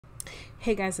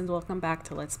Hey guys, and welcome back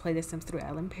to Let's Play The Sims 3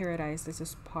 Island Paradise. This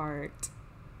is part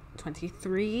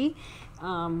 23.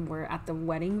 We're at the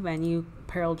wedding venue.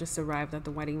 Pearl just arrived at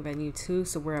the wedding venue too,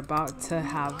 so we're about to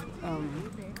have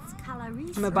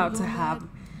I'm about to have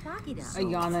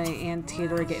Ayanna and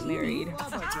Teodore get married.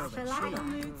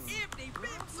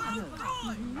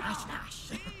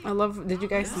 I love, did you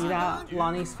guys see that?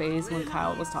 Lonnie's face when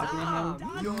Kyle was talking to him.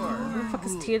 Where the fuck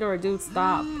is Teodore, dude?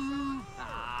 Stop.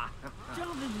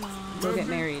 Go get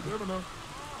married.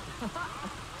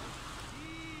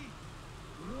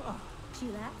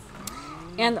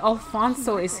 And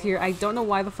Alfonso is here. I don't know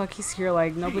why the fuck he's here.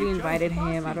 Like, nobody invited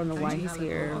him. I don't know why he's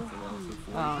here.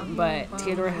 But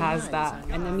Teodore has that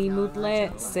enemy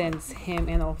moodlet since him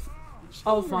and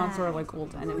Alfonso are like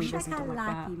old enemies or something like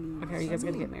that. Okay, are you guys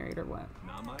gonna get married or what?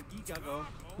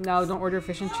 No, don't order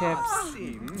fish and chips.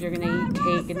 You're gonna eat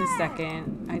cake in a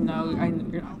second. I know.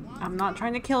 I'm not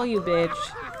trying to kill you, bitch.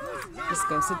 Just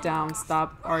go sit down.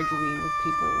 Stop arguing with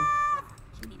people.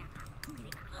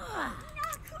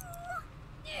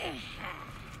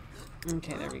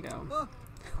 Okay, there we go.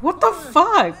 What the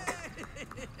fuck?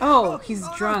 Oh, he's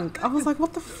drunk. I was like,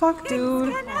 what the fuck,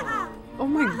 dude? Oh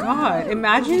my god.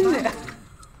 Imagine...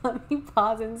 Let me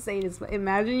pause and say this.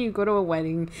 Imagine you go to a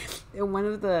wedding and one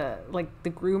of the, like,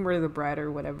 the groom or the bride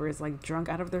or whatever is, like, drunk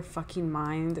out of their fucking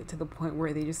mind to the point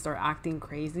where they just start acting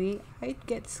crazy. I'd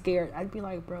get scared. I'd be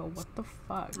like, bro, what the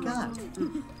fuck? Oh,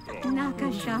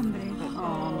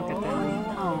 look at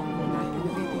that. Oh.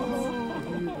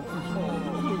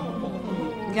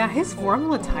 Yeah, his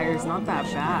formal attire is not that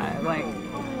bad. Like,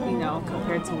 you know,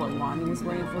 compared to what Lonnie was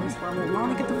wearing for his formal.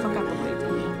 Lonnie, get the fuck out the way,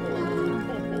 dude.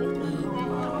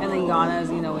 And then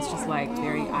Yana's, you know, it's just like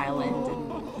very island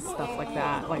and stuff like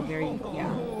that. Like very,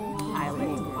 yeah,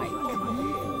 island-like.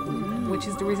 Which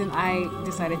is the reason I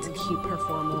decided to keep her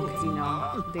formal, because, you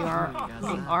know, they are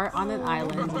on an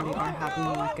island and they are having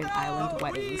like an island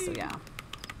wedding. So yeah,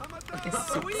 it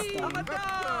suits them.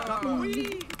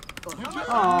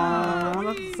 Aww,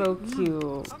 that's so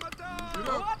cute.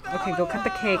 Okay, go cut the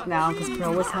cake now because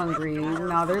Pearl was hungry.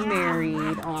 Now they're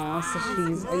married. Aw, so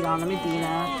she's Ayanna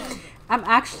Medina. I'm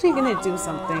actually gonna do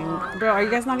something. Bro, are you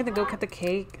guys not gonna go cut the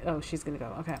cake? Oh, she's gonna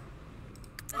go. Okay.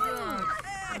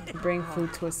 Bring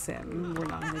food to a sim. We're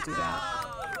not gonna do that.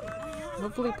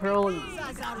 Hopefully Pearl, you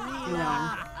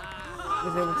know,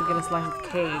 is able to get a slice of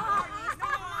cake.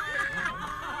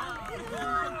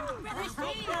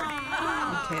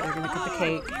 Okay, they're gonna cut the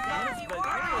cake.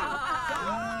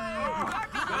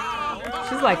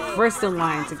 She's like first in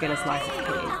line to get a slice of cake.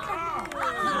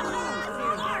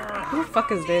 Who the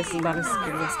fuck is this? I'm about to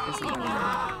scare this person.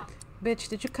 Bitch,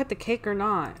 did you cut the cake or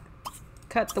not?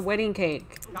 Cut the wedding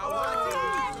cake.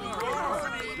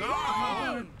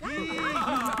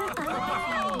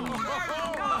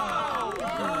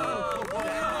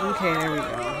 Okay, there we go.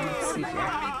 Let's see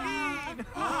here.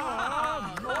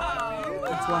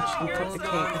 Let's watch them cut the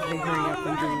cake if they hurry up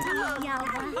and do it.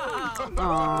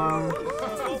 Aww.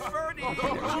 Okay,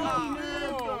 there we go.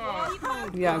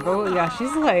 Yeah, go. Yeah,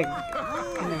 she's like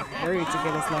in a hurry to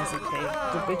get a slice of cake.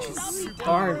 The bitch is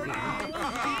starving.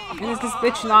 And is this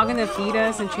bitch not gonna feed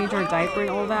us and change our diaper and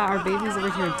all that? Our baby's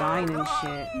over here dying and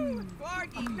shit.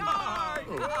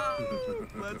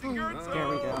 There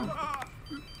we go.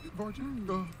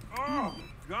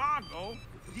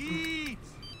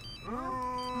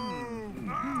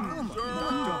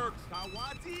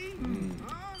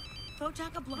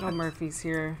 Oh, Murphy's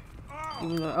here.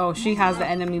 Even though, oh, she has the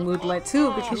enemy moodlet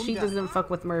too because she doesn't fuck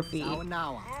with Murphy.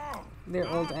 They're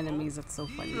old enemies. That's so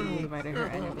funny. We invited her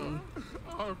enemy.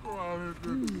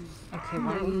 Okay,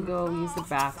 why don't you go use the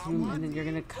bathroom and then you're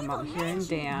gonna come out here and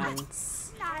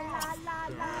dance.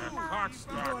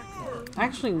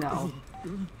 Actually, no.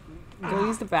 Go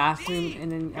use the bathroom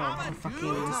and then, oh, the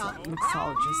fucking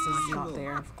mixologist is not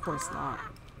there. Of course not.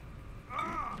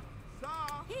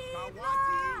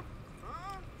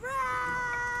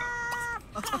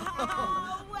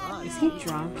 Is he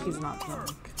drunk? He's not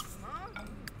drunk.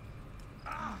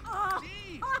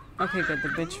 Okay, good. The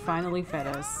bitch finally fed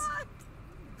us.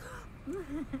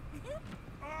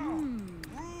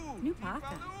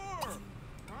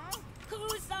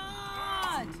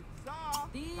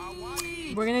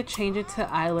 We're gonna change it to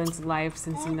Island's Life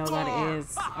since you know that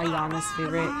is Ayanna's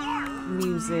favorite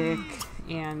music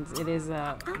and it is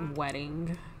a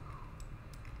wedding.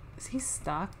 Is he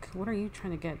stuck? What are you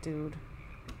trying to get, dude?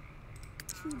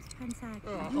 I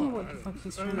don't know what the fuck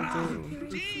he's trying to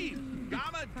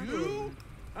do.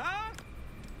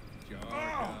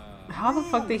 How the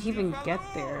fuck did he even get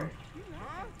there?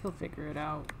 He'll figure it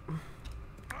out.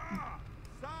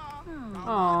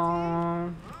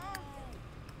 Aww.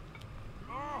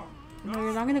 No,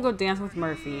 you're not gonna go dance with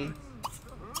Murphy.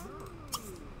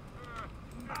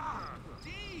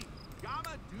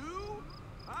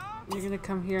 You're gonna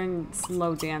come here and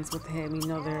slow dance with him. You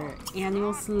know, their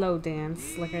annual slow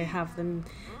dance, like I have them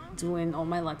doing all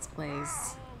my Let's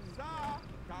Plays.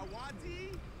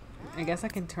 I guess I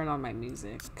can turn on my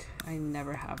music. I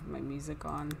never have my music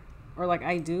on. Or like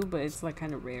I do, but it's like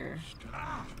kind of rare.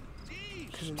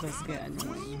 Because it does get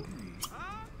annoying.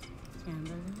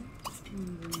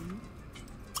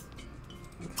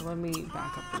 Okay, let me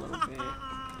back up a little bit.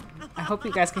 I hope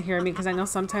you guys can hear me because I know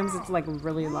sometimes it's like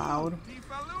really loud.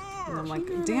 And I'm like,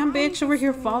 damn bitch over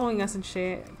here following us and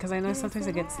shit. Because I know sometimes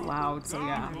it gets loud, so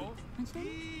yeah.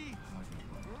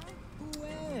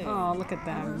 Oh, look at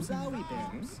them.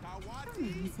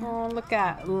 Oh, look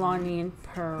at Lonnie and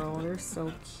Pearl. They're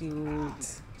so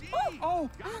cute. Okay. Oh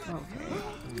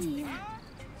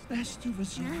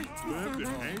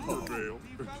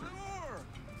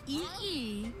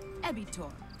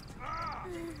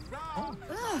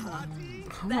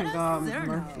my god,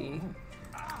 Murphy.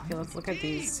 Okay, let's look at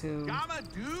these two.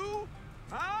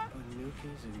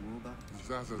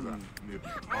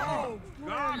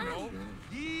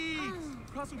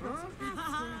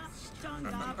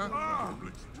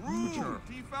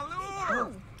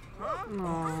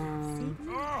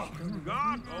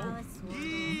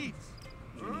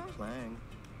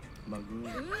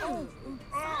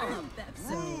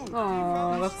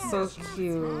 Oh, that's so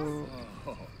cute.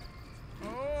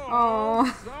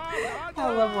 Oh, I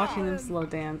love watching them slow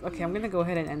dance. Okay, I'm gonna go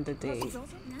ahead and end the date.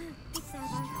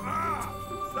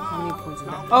 How many points is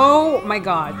that? Oh my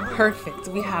god, perfect.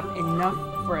 We have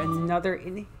enough for another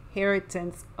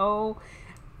inheritance. Oh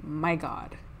my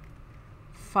god.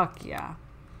 Fuck yeah.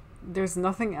 There's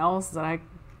nothing else that I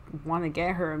want to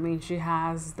get her. I mean, she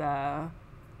has the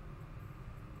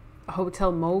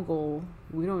Hotel Mogul.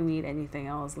 We don't need anything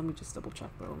else. Let me just double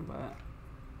check though, but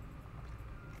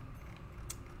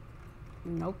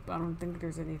nope, I don't think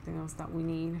there's anything else that we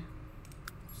need.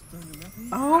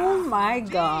 Oh my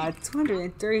god,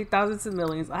 230,000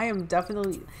 simoleons. I am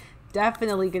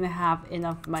definitely gonna have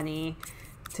enough money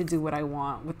to do what I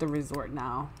want with the resort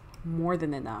now. More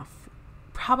than enough.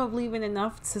 Probably even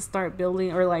enough to start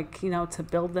building, or like, you know, to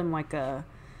build them like a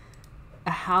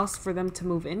house for them to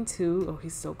move into. Oh,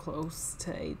 he's so close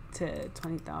to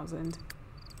 20,000.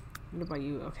 What about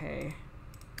you? Okay.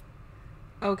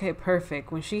 Okay,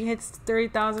 perfect. When she hits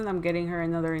 30,000, I'm getting her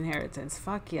another inheritance.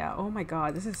 Fuck yeah. Oh my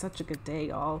god, this is such a good day,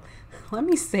 y'all. Let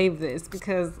me save this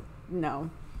because no.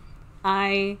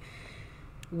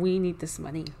 We need this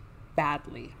money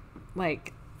badly.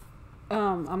 Like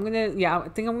I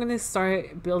think I'm gonna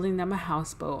start building them a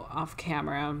houseboat off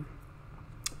camera.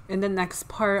 In the next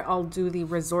part, I'll do the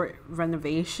resort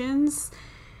renovations.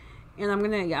 And I'm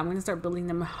gonna start building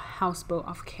them a houseboat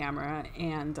off camera,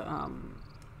 and I'm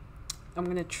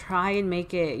gonna try and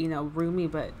make it, you know, roomy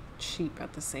but cheap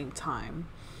at the same time.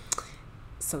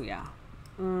 So yeah.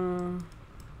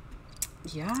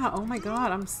 Yeah, oh my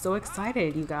god, I'm so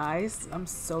excited, you guys. I'm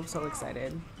so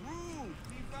excited.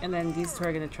 And then these two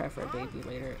are gonna try for a baby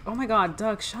later. Oh my god,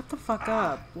 Doug, shut the fuck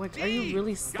up. Like, are you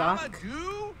really stuck?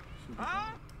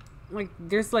 Like,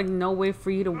 there's like no way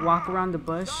for you to walk around the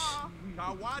bush.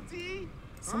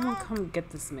 Someone come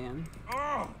get this man.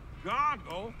 Oh god,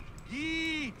 oh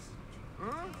yeet.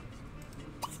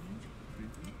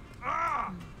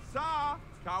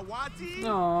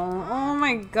 Oh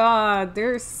my god,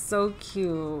 they're so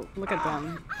cute. Look at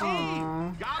them.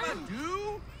 Oh.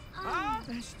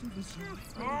 There's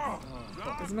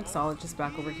a mixologist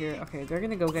back over here. Okay, they're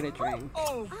gonna go get a drink.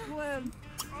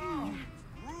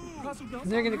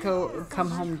 They're gonna go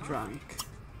come home drunk.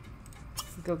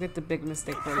 Go get the big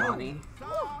mistake for Lonnie.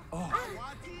 I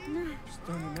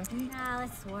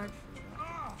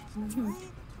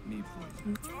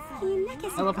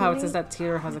love how it says that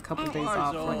Teodore has a couple days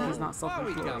off, like he's not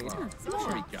self-employed.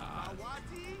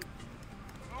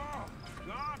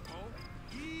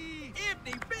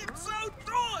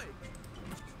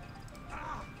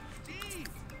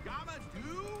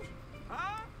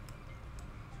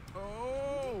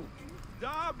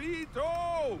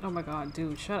 Oh my god,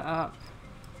 dude, shut up.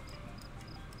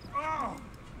 Oh,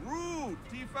 rude,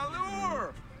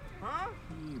 Tifalur! Huh?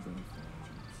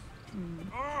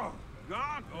 Oh,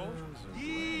 God, oh,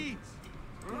 yeet!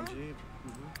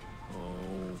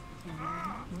 Oh,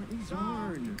 what is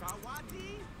hard?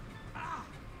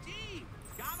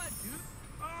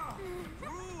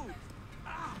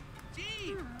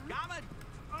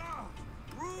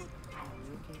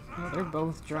 Oh, they're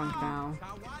both drunk now.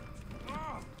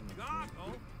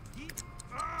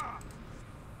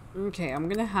 Okay, I'm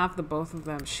gonna have the both of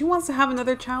them. She wants to have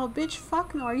another child, bitch.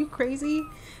 Fuck no, are you crazy?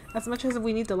 As much as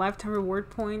we need the lifetime reward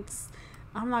points,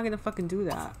 I'm not gonna fucking do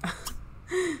that.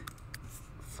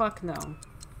 Fuck no.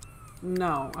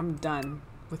 No, I'm done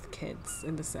with kids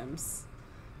in The Sims.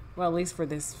 Well, at least for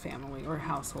this family or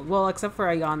household. Well, except for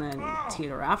Ayanna and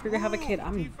Teodore. After they have a kid,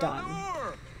 I'm done.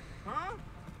 Huh?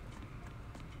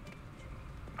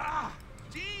 Ah,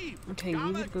 gee. Okay,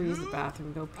 you need to go use the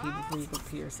bathroom. Go pee before you go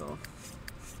pee yourself.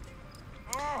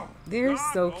 Oh, They're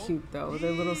God, so oh, cute though.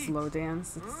 Their little gee. slow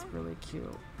dance. It's really cute.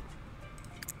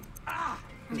 Ah,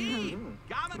 gee.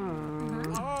 Got it.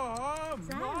 Oh,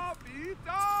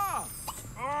 Mopita.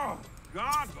 Oh,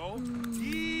 God, oh,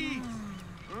 gee.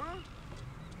 Huh?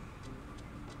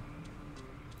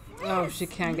 Oh, she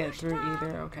can't get through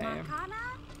either. Okay.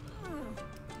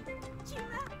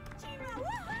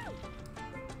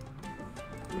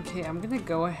 Okay, I'm gonna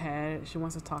go ahead. She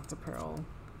wants to talk to Pearl.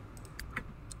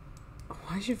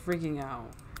 Why is she freaking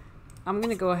out? I'm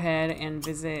gonna go ahead and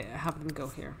visit, have them go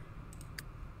here.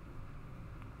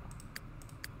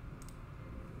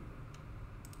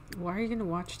 Why are you gonna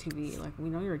watch TV? Like, we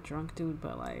know you're a drunk dude,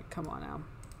 but like, come on now.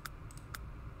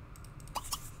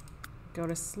 Go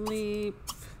to sleep.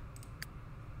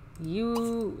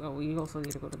 You also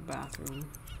need to go to the bathroom.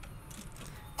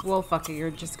 Well, fuck it, you're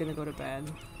just gonna go to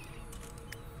bed.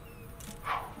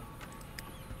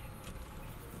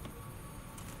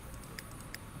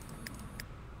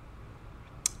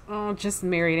 Oh, just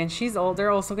married, and she's old.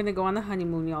 They're also gonna go on the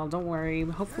honeymoon, y'all. Don't worry.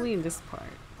 Hopefully in this part.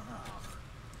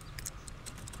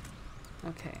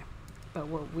 Okay. But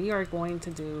what we are going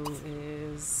to do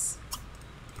is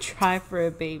try for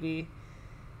a baby.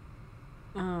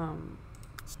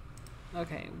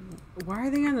 Okay. Why are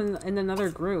they in another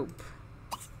group?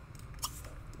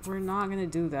 We're not gonna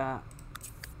do that.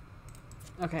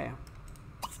 Okay.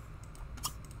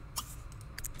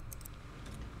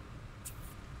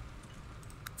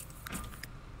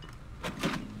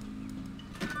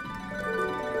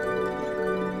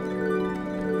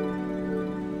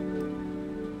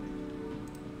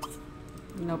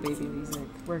 No baby music.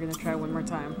 We're gonna try one more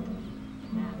time.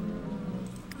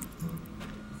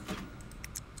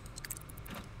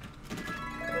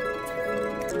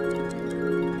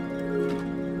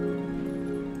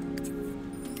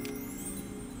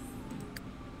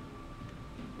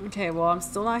 Okay, well, I'm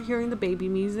still not hearing the baby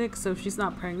music, so if she's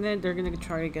not pregnant, they're gonna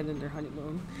try again in their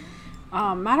honeymoon.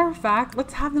 Matter of fact,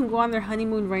 let's have them go on their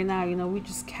honeymoon right now. You know, we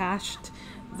just cashed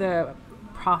the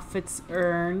profits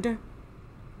earned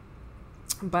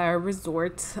by our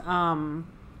resort. You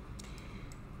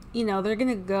know, they're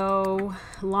gonna go.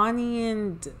 Lonnie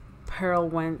and Pearl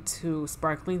went to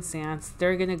Sparkling Sands.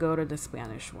 They're gonna go to the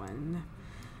Spanish one.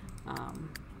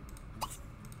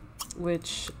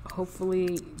 Which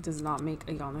hopefully does not make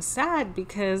Ayanna sad,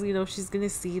 because you know she's gonna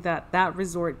see that that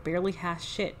resort barely has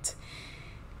shit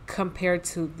compared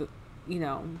to the, you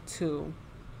know, to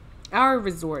our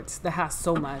resorts that has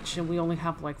so much, and we only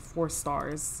have like 4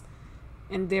 stars,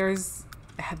 and theirs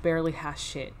barely has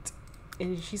shit.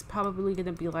 And she's probably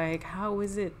gonna be like, how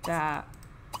is it that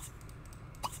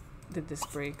did this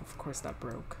break? Of course that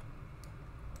broke.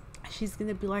 She's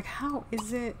gonna be like, how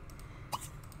is it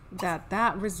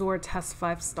that resort has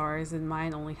 5 stars and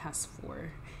mine only has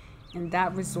 4, and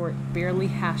that resort barely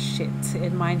has shit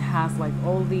and mine has like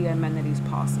all the amenities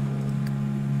possible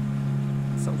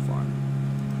so far.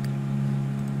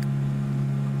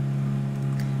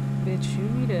 Bitch, you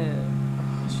need to...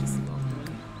 Oh, she's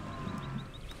lonely.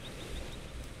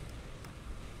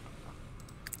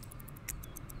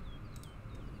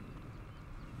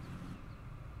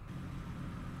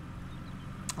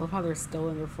 I love how they're still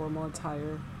in their formal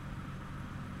attire.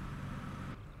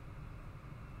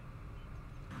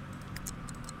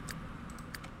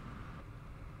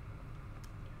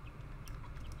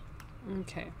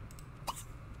 Okay.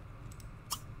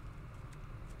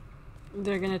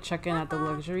 They're gonna check in at the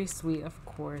luxury suite, of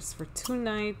course, for 2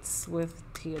 nights with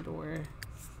Teodore.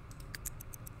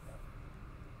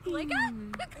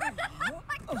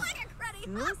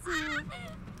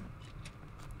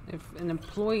 If an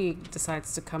employee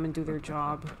decides to come and do their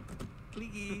job.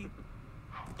 Who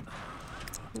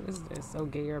is this? Oh,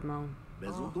 Guillermo.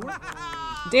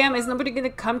 Damn, is nobody gonna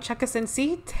come check us in?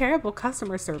 See? Terrible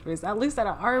customer service. At least at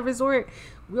our resort,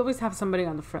 we always have somebody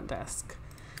on the front desk.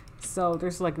 So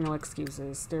there's like no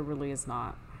excuses. There really is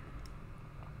not.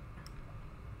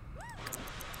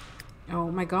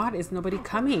 Oh my god, is nobody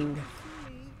coming?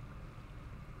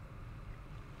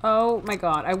 Oh my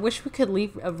god, I wish we could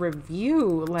leave a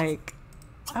review. Like,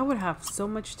 I would have so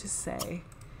much to say.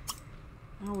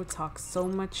 I would talk so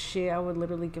much shit. I would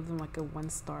literally give them like a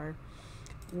 1 star.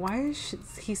 Why is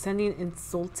he sending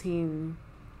insulting...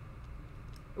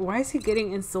 Why is he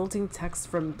getting insulting texts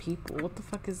from people? What the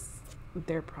fuck is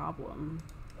their problem?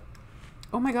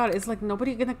 Oh my god, is like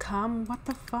nobody gonna come? What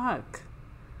the fuck?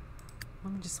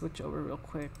 Let me just switch over real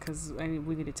quick because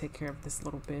we need to take care of this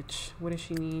little bitch. What does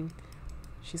she need?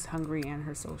 She's hungry and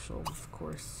her social, of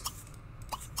course.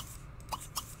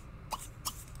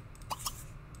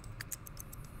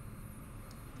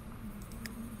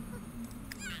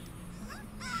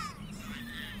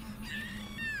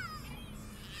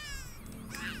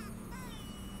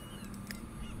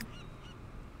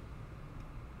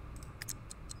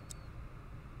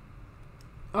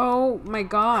 Oh my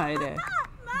god.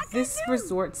 This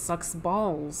resort sucks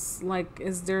balls. Like,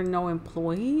 is there no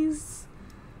employees?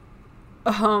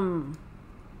 That's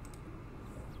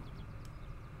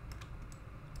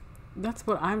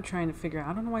what I'm trying to figure out.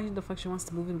 I don't know why the fuck she wants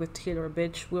to move in with Teodore,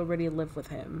 bitch. We already live with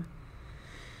him.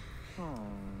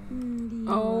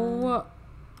 Oh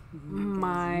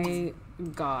my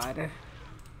god.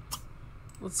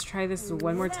 Let's try this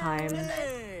one more time.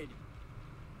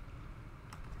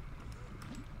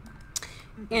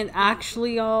 And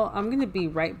actually, y'all, I'm gonna be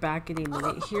right back in a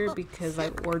minute here because I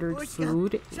ordered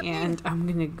food and I'm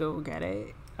gonna go get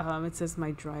it. It says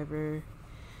my driver,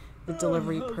 the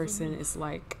delivery person, is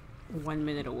like 1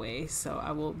 minute away, so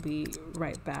I will be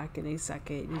right back in a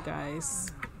second, you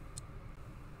guys.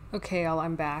 Okay, y'all,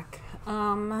 I'm back.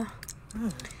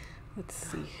 Let's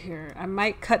see here. I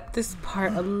might cut this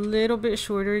part a little bit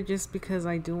shorter just because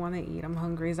I do want to eat. I'm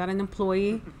hungry. Is that an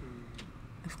employee?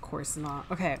 Of course not.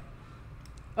 Okay.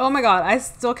 Oh my god, I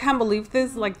still can't believe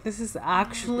this. Like, this is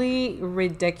actually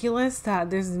ridiculous that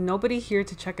there's nobody here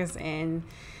to check us in.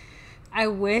 I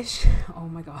wish, oh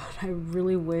my god, I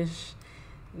really wish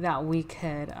that we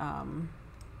could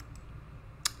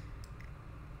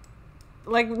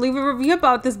like leave a review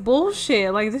about this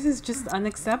bullshit. Like, this is just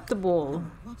unacceptable.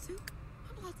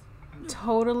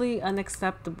 Totally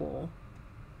unacceptable.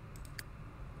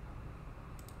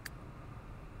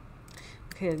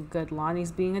 Okay, good.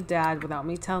 Lonnie's being a dad without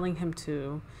me telling him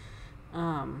to.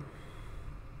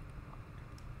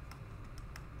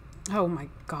 Oh my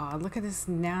god, look at this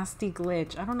nasty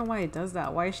glitch. I don't know why it does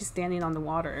that. Why is she standing on the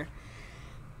water?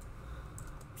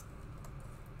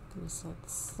 You said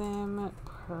Sim,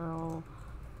 Pearl,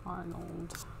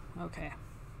 Arnold. Okay.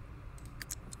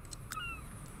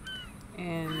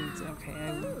 And,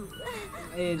 okay,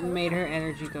 it made her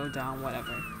energy go down,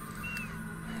 whatever.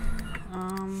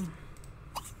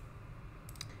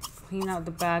 Clean out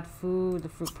the bad food. The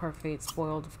fruit parfait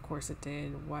spoiled. Of course it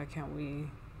did. Why can't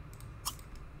we...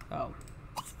 Oh.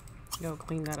 Go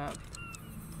clean that up.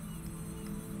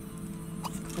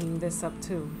 Clean this up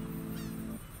too.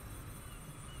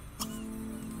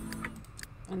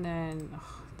 And then...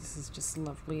 Oh, this is just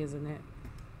lovely, isn't it?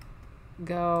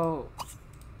 Go...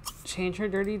 Change her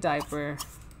dirty diaper.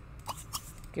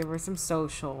 Give her some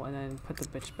social. And then put the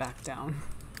bitch back down.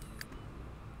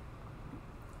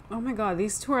 Oh my god,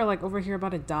 these two are like over here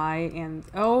about to die, and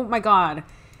oh my god,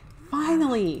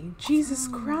 finally, Jesus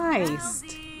Christ.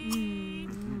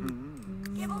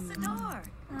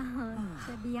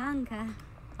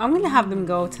 I'm gonna have them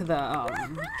go to the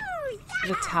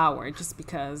tower just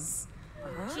because,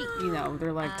 you know,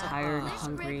 they're like tired,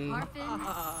 hungry. Why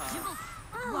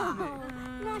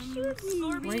are you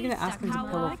gonna ask them to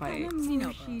pillow fight?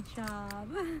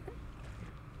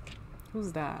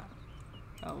 Who's that?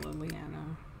 Oh,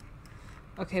 Liliana.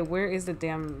 Okay, where is the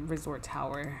damn resort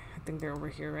tower? I think they're over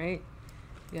here, right?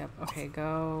 Yep. Okay,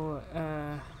 go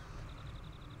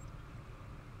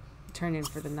turn in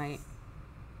for the night.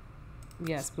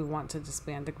 Yes, we want to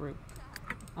disband the group.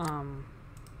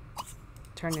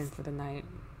 Turn in for the night.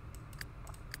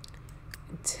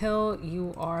 Until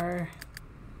you are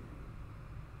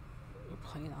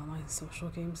playing online social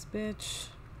games, bitch.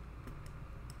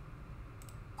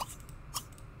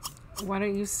 Why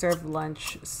don't you serve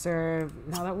lunch? Serve.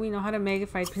 Now that we know how to make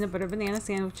fried peanut butter banana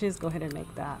sandwiches, go ahead and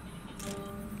make that.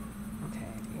 Okay,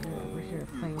 you're over here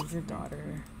playing with your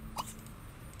daughter.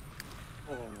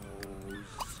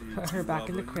 Put her back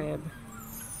in the crib.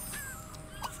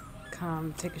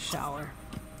 Come take a shower.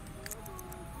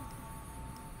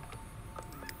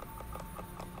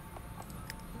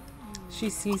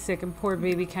 She's seasick and poor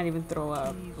baby can't even throw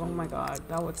up. Oh my god,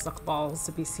 that would suck balls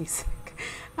to be seasick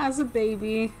as a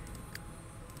baby.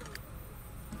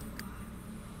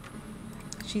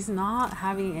 She's not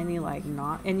having any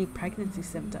any pregnancy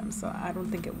symptoms, so I don't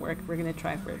think it worked. We're gonna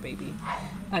try for a baby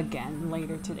again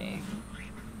later today.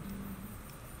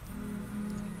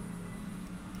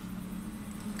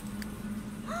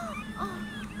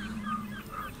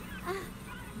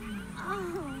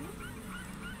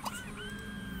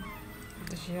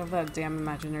 she have that damn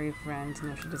imaginary friend?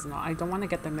 No, she does not. I don't want to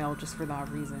get the mail just for that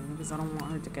reason, because I don't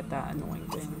want her to get that annoying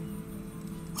thing.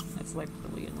 It's like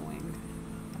really annoying.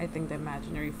 I think the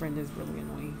imaginary friend is really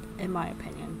annoying, in my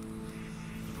opinion.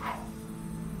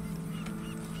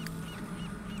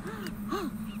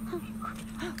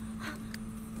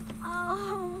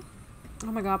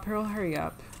 Oh my god, Pearl, hurry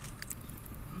up.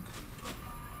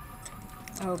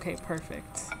 Okay,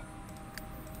 perfect.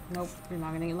 Nope, you're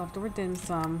not gonna eat leftover dim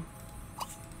sum.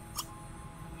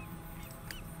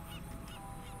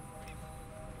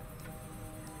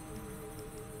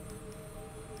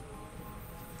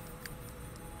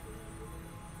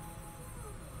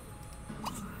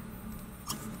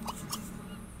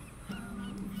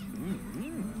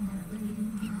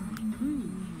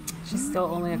 She's still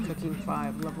only a cooking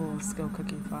 5, level of skill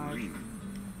cooking 5.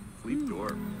 Sleep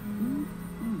door.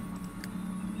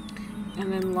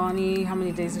 And then Lonnie, how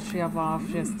many days does she have off?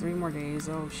 She has 3 more days.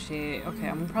 Oh shit. Okay,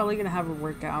 I'm probably gonna have her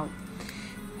work out.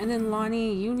 And then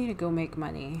Lonnie, you need to go make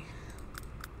money.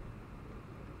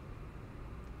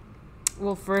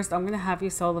 Well, first, I'm gonna have you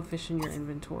sell the fish in your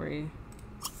inventory.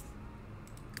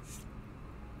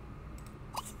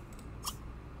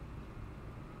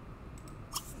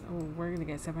 Oh, we're gonna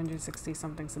get 760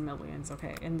 something some millions.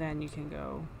 Okay, and then you can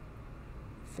go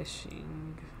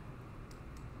fishing.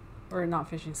 Or not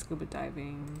fishing, scuba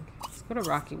diving. Let's go to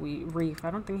Rocky Reef. I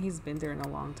don't think he's been there in a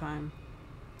long time.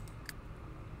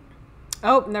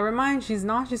 Oh, never mind. She's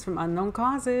not. She's from unknown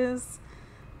causes.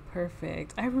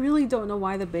 Perfect. I really don't know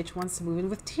why the bitch wants to move in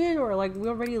with Teodore. Like, we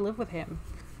already live with him.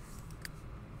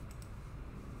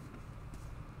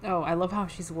 Oh, I love how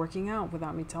she's working out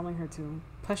without me telling her to.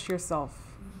 Push yourself.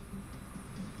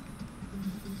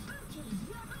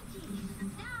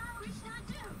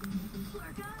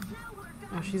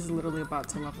 Oh, she's literally about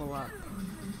to level up.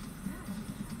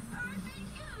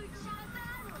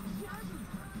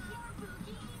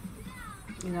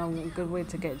 You know, a good way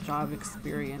to get job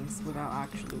experience without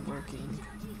actually working.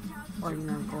 Or, you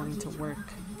know, going to work.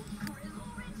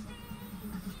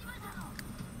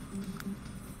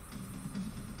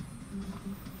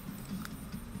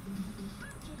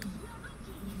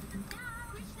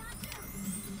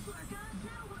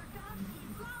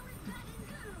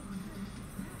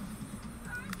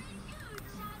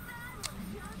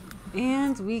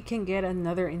 And we can get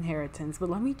another inheritance, but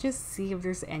let me just see if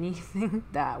there's anything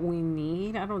that we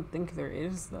need. I don't think there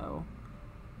is, though.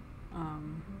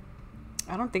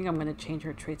 I don't think I'm gonna change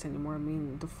her traits anymore. I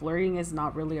mean, the flirting is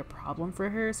not really a problem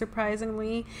for her,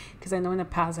 surprisingly, because I know in the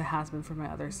past it has been for my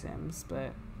other Sims,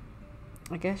 but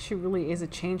I guess she really is a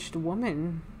changed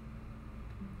woman.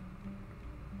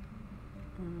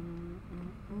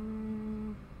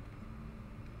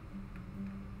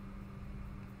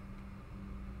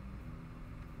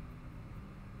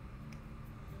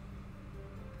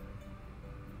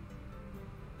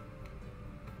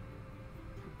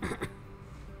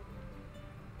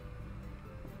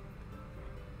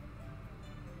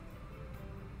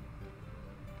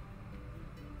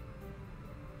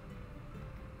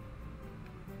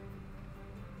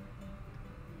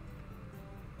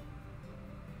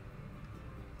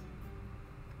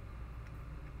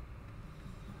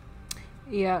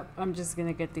 Yeah, I'm just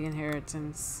gonna get the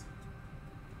inheritance.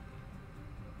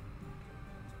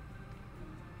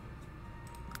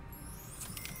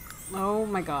 Oh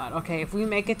my god. Okay, if we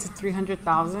make it to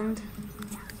 300,000,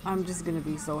 I'm just gonna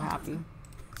be so happy.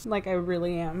 Like, I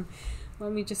really am.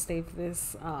 Let me just save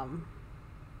this.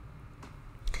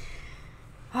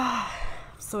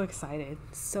 So excited.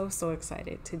 So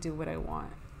excited to do what I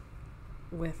want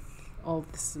with all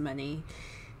this money.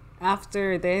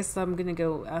 After this, I'm gonna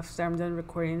go, after I'm done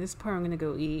recording this part, I'm gonna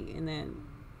go eat and then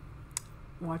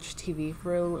watch TV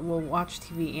we'll watch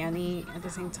TV and eat at the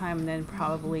same time, and then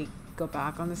probably go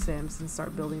back on The Sims and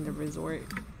start building the resort.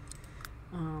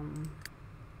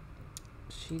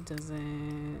 She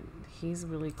doesn't, he's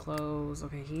really close.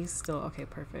 Okay, he's still, okay,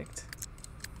 perfect.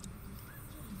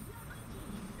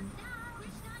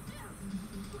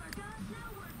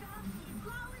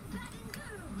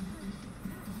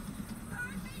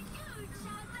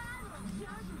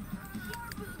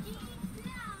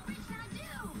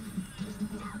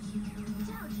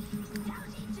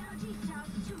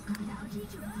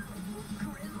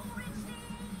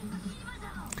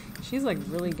 She's like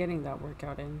really getting that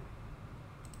workout in.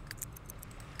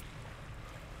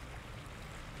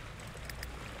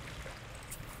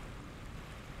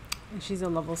 And she's a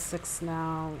level 6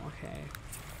 now. Okay.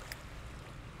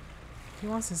 He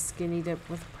wants a skinny dip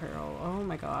with Pearl. Oh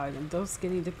my god. Those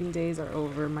skinny dipping days are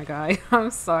over, my guy.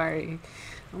 I'm sorry.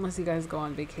 Unless you guys go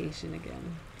on vacation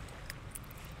again.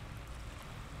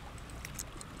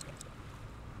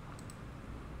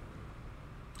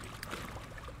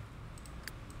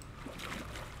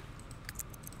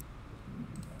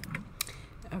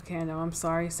 Okay, I know, I'm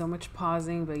sorry, so much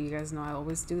pausing, but you guys know I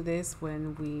always do this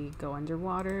when we go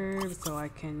underwater so I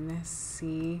can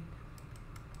see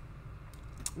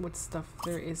what stuff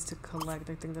there is to collect.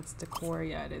 I think that's decor.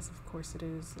 Yeah, it is. Of course it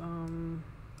is.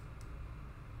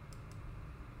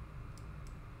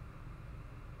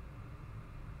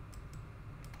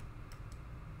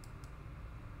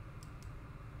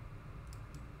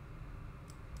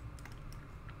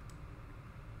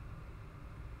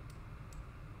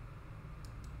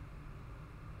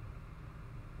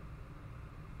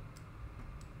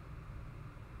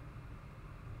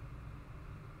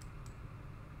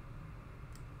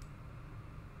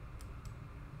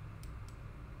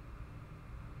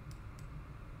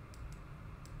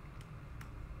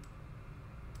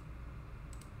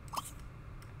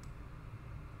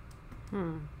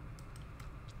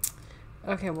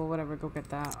 Okay, well, whatever, go get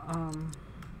that.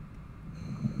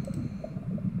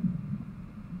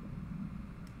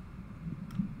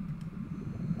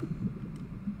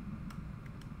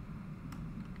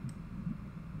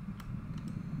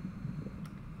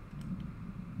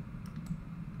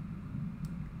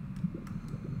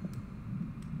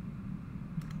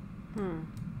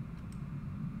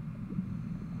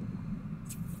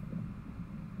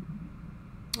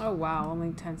 Oh wow,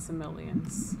 only tens of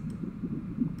millions.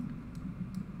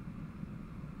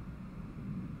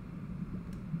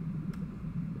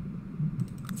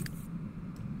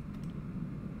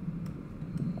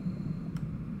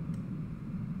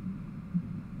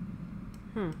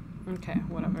 Okay,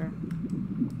 whatever.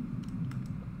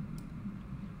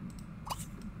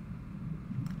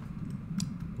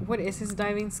 What is his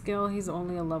diving skill? He's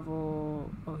only a level...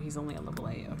 Oh, he's only a level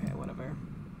 8. Okay, whatever.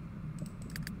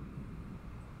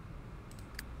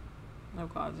 Oh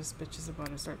god, this bitch is about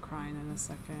to start crying in a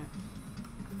second.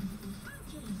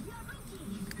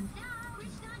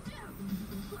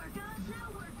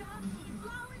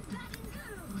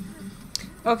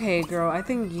 Okay, girl, I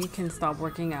think you can stop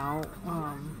working out.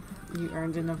 You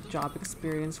earned enough job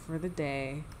experience for the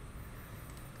day.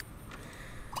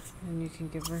 And you can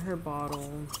give her her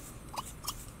bottle.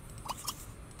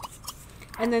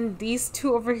 And then these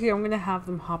two over here, I'm gonna have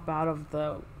them hop out of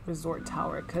the resort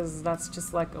tower because that's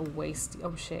just like a waste.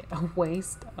 Oh shit, a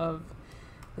waste of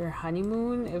their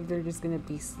honeymoon if they're just gonna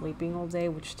be sleeping all day,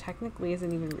 which technically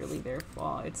isn't even really their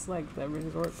fault. It's like the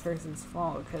resort person's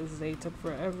fault because they took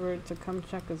forever to come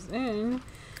check us in.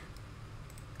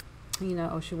 You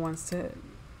know, she wants to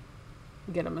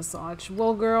get a massage.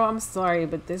 Well, girl, I'm sorry,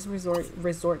 but this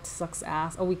resort sucks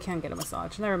ass. Oh, we can't get a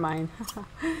massage. Never mind.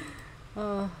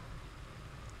 Yeah,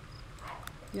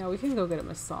 we can go get a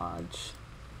massage.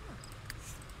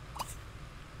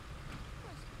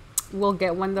 We'll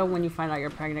get one though when you find out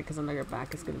you're pregnant, because I know your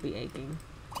back is going to be aching.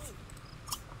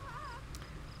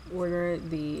 Order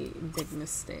the big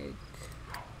mistake.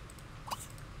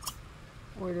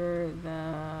 Order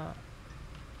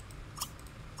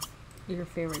your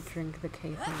favorite drink, the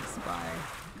K-Thing Spy.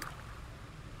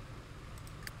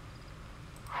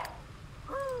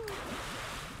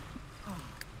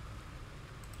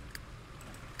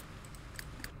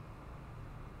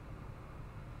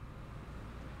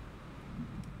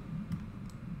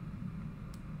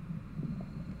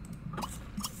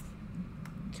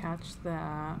 Catch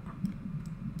that.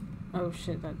 Oh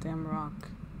shit, that damn rock.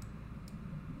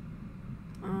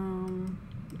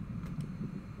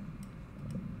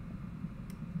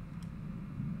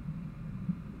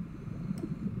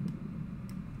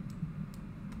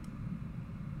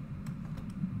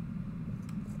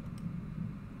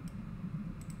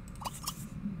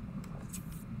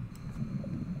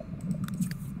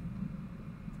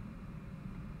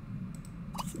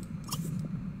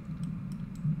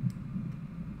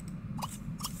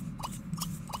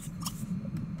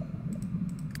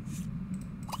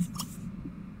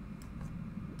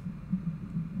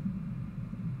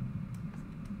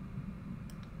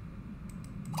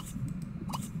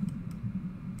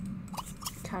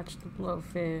 Catch the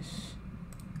blowfish.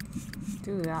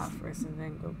 Do that first and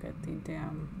then go get the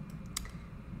damn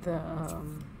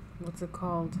what's it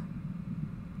called?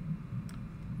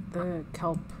 The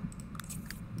kelp.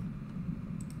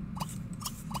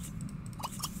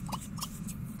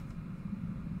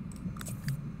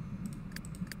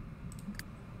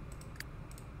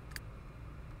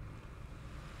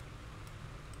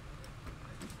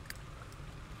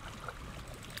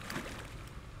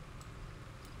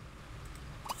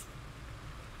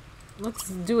 Let's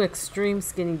do extreme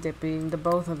skinny dipping, the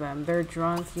both of them. They're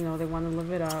drunk, you know, they want to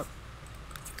live it up.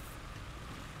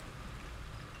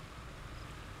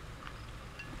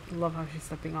 Love how she's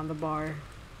stepping on the bar.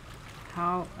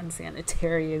 How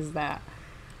unsanitary is that?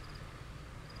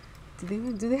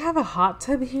 Do they have a hot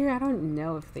tub here? I don't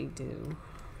know if they do.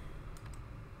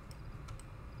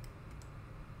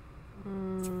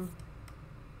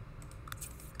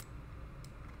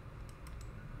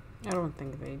 I don't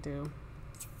think they do.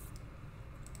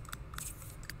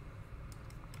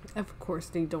 Of course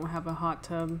they don't have a hot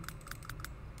tub.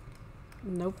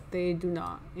 Nope, they do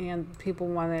not. And people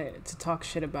wanted to talk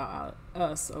shit about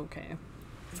us. Okay.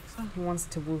 He wants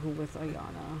to woohoo with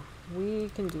Ayanna. We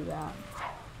can do that.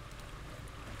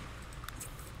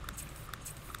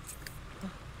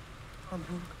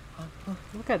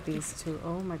 Look at these two.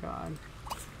 Oh my god.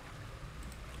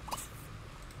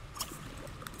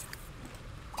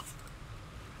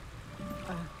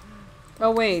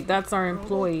 Oh wait, that's our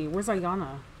employee. Where's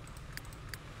Ayanna?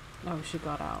 Oh, she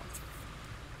got out.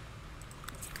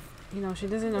 You know, she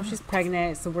doesn't know she's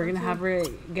pregnant, so we're gonna have her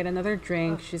get another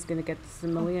drink. She's gonna get the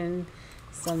Similian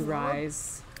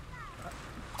sunrise.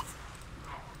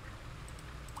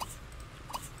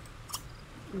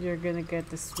 You're gonna get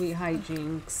the sweet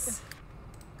hijinks.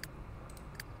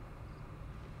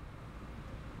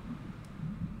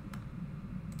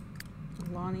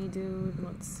 Lonnie, dude,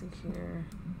 let's see here.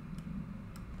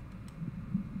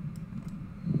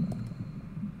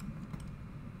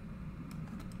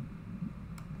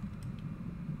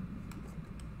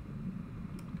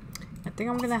 I think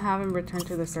I'm gonna have him return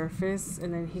to the surface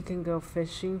and then he can go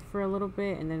fishing for a little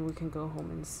bit and then we can go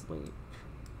home and sleep.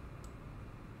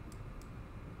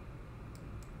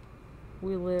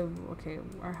 We live, okay,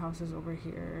 our house is over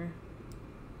here.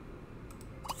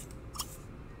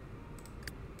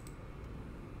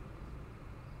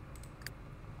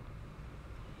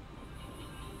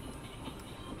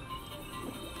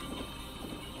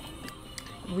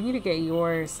 We need to get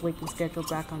your sleeping schedule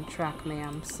back on track,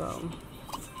 ma'am, so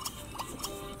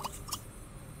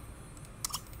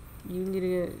you need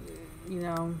to, you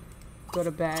know, go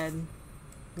to bed.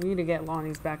 We need to get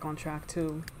Lonnie's back on track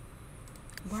too.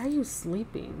 Why are you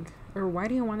sleeping? Or why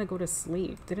do you want to go to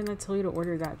sleep? Didn't I tell you to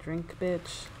order that drink,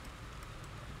 bitch?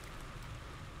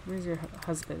 Where's your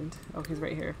husband? Oh, he's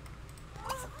right here.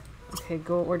 Okay,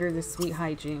 go order the sweet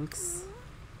hijinks.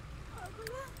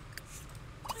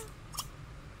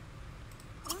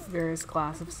 Various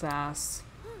class of sass.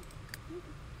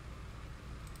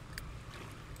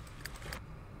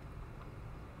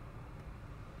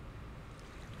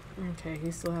 Okay, he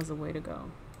still has a way to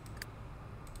go.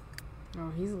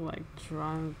 Oh, he's like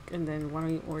drunk. And then why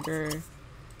don't you order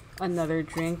another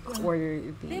drink? Order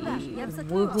the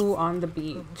woohoo on the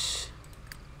beach.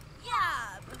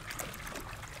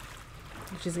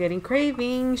 She's getting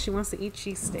craving. She wants to eat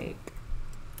cheesesteak.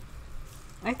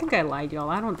 I think I lied, y'all.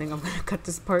 I don't think I'm gonna cut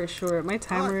this part short. My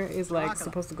timer is like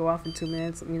supposed to go off in 2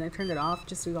 minutes. I mean, I turned it off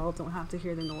just so y'all don't have to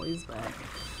hear the noise, but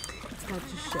that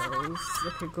just shows.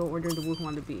 Okay, go order the woohoo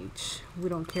on the beach. We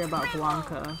don't care about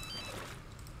Blanca.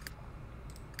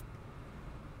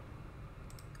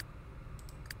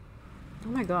 Oh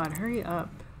my god, hurry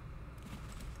up.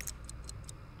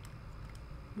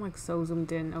 I'm like so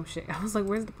zoomed in. Oh shit. I was like,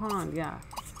 where's the pond? Yeah.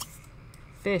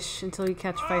 Fish until you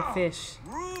catch 5 fish.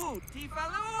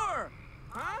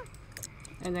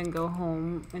 And then go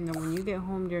home. And then when you get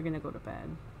home, you're gonna go to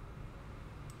bed.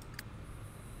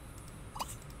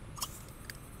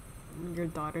 Your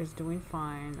daughter's doing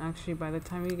fine. Actually, by the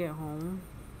time you get home,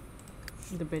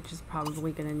 the bitch is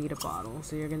probably gonna need a bottle.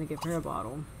 So you're gonna give her a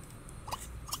bottle.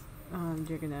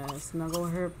 You're gonna snuggle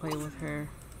her, play with her.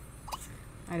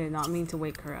 I did not mean to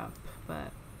wake her up,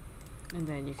 but... And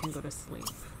then you can go to sleep.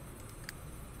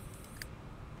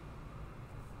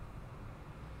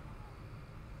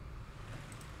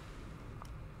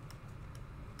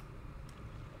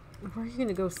 Where are you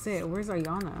gonna go sit? Where's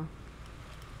Ayanna?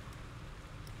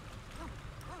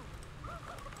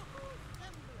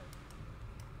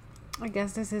 I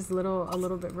guess this is a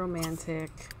little bit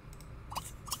romantic.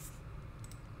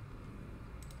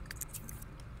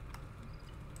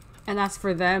 And as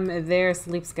for them, their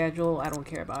sleep schedule, I don't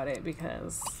care about it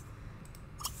because,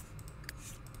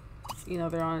 you know,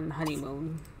 they're on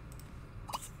honeymoon.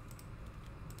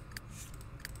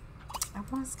 I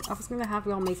was gonna have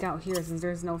y'all make out here since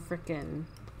there's no frickin'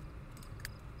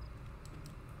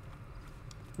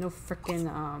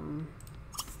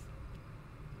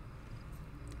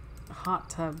 hot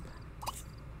tub.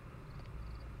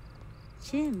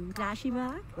 Jim,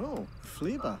 Lashibar? Oh,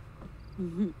 Fleaba.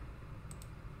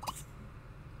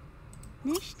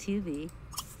 Nish Tubi.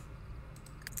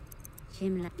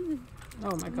 Jim.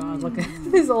 Oh my god, look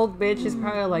at this old bitch. She's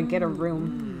probably like, get a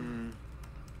room.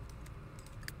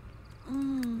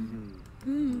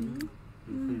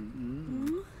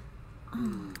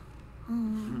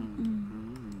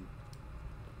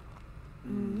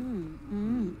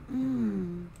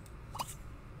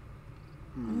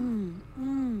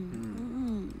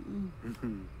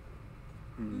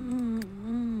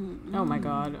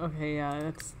 god. Okay, yeah,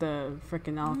 that's the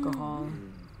freaking alcohol.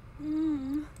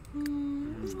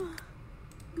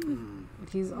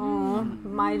 He's oh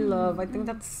my love. I think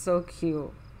that's so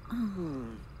cute.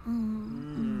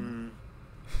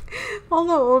 All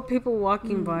the old people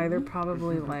walking by, they're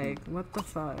probably like, what the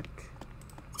fuck?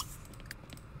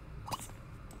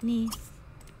 Ni.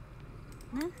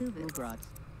 Na hubit.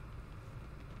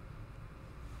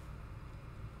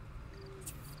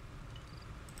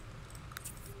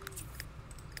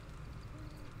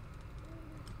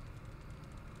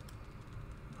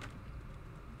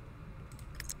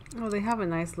 Oh, they have a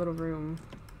nice little room.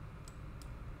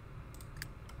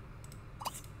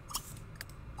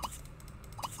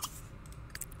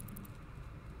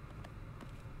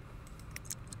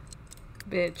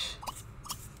 Bitch.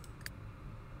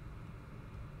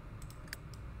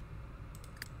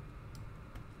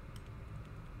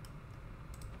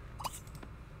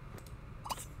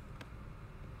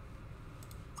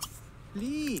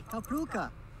 Lee,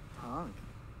 Kapruka. Honk.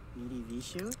 Miri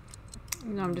Vishu.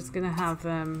 You know, I'm just gonna have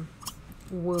them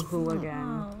woohoo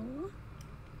again.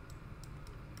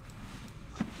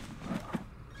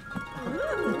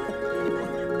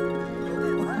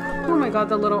 Oh my god,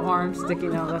 the little arm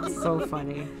sticking out. That's so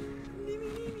funny.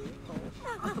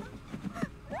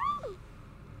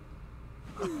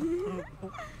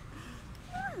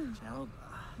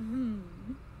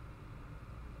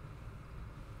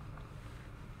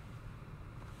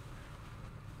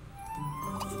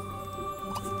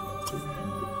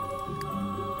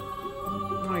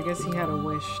 Oh, I guess he had a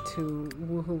wish to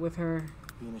woohoo with her.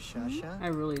 I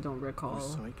really don't recall.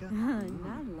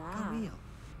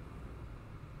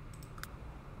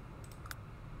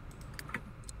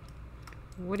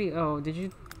 What do you... Oh, did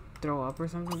you throw up or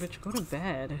something? Bitch, go to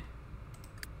bed.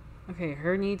 Okay,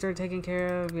 her needs are taken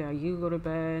care of. Yeah, you go to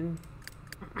bed.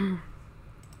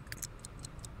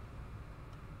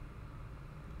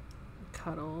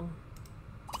 Cuddle.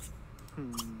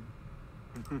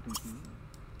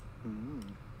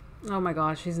 Oh my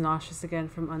gosh, she's nauseous again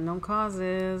from unknown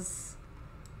causes.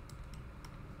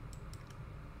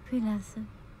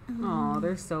 Oh,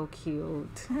 they're so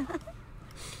cute.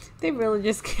 They really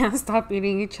just can't stop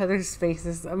eating each other's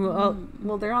faces. I mean,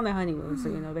 well, they're on the honeymoon, so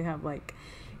you know they have like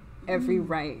every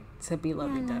right to be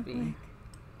lovey-dovey.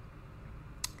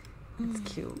 It's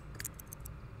cute.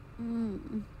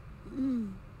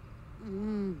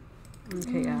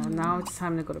 Okay, yeah, now it's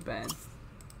time to go to bed.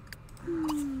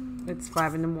 It's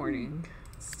 5 in the morning.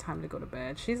 It's time to go to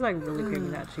bed. She's like really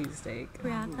craving that cheesesteak. This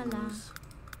is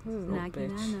a little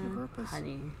bitch.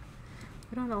 Honey.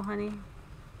 We don't know, honey.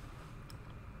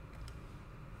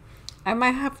 I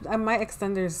might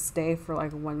extend their stay for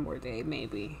like one more day,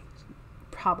 maybe.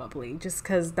 Probably. Just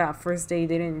because that first day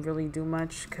they didn't really do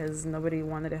much because nobody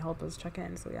wanted to help us check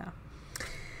in, so yeah.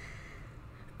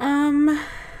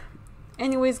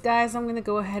 Anyways, guys, I'm going to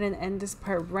go ahead and end this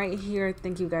part right here.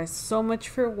 Thank you guys so much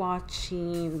for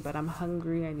watching, but I'm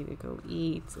hungry. I need to go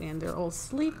eat, and they're all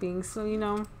sleeping, so, you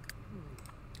know,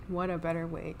 what a better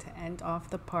way to end off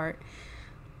the part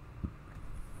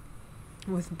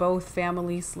with both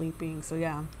families sleeping. So,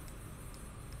 yeah.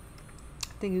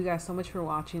 Thank you guys so much for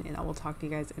watching, and I will talk to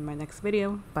you guys in my next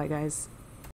video. Bye, guys.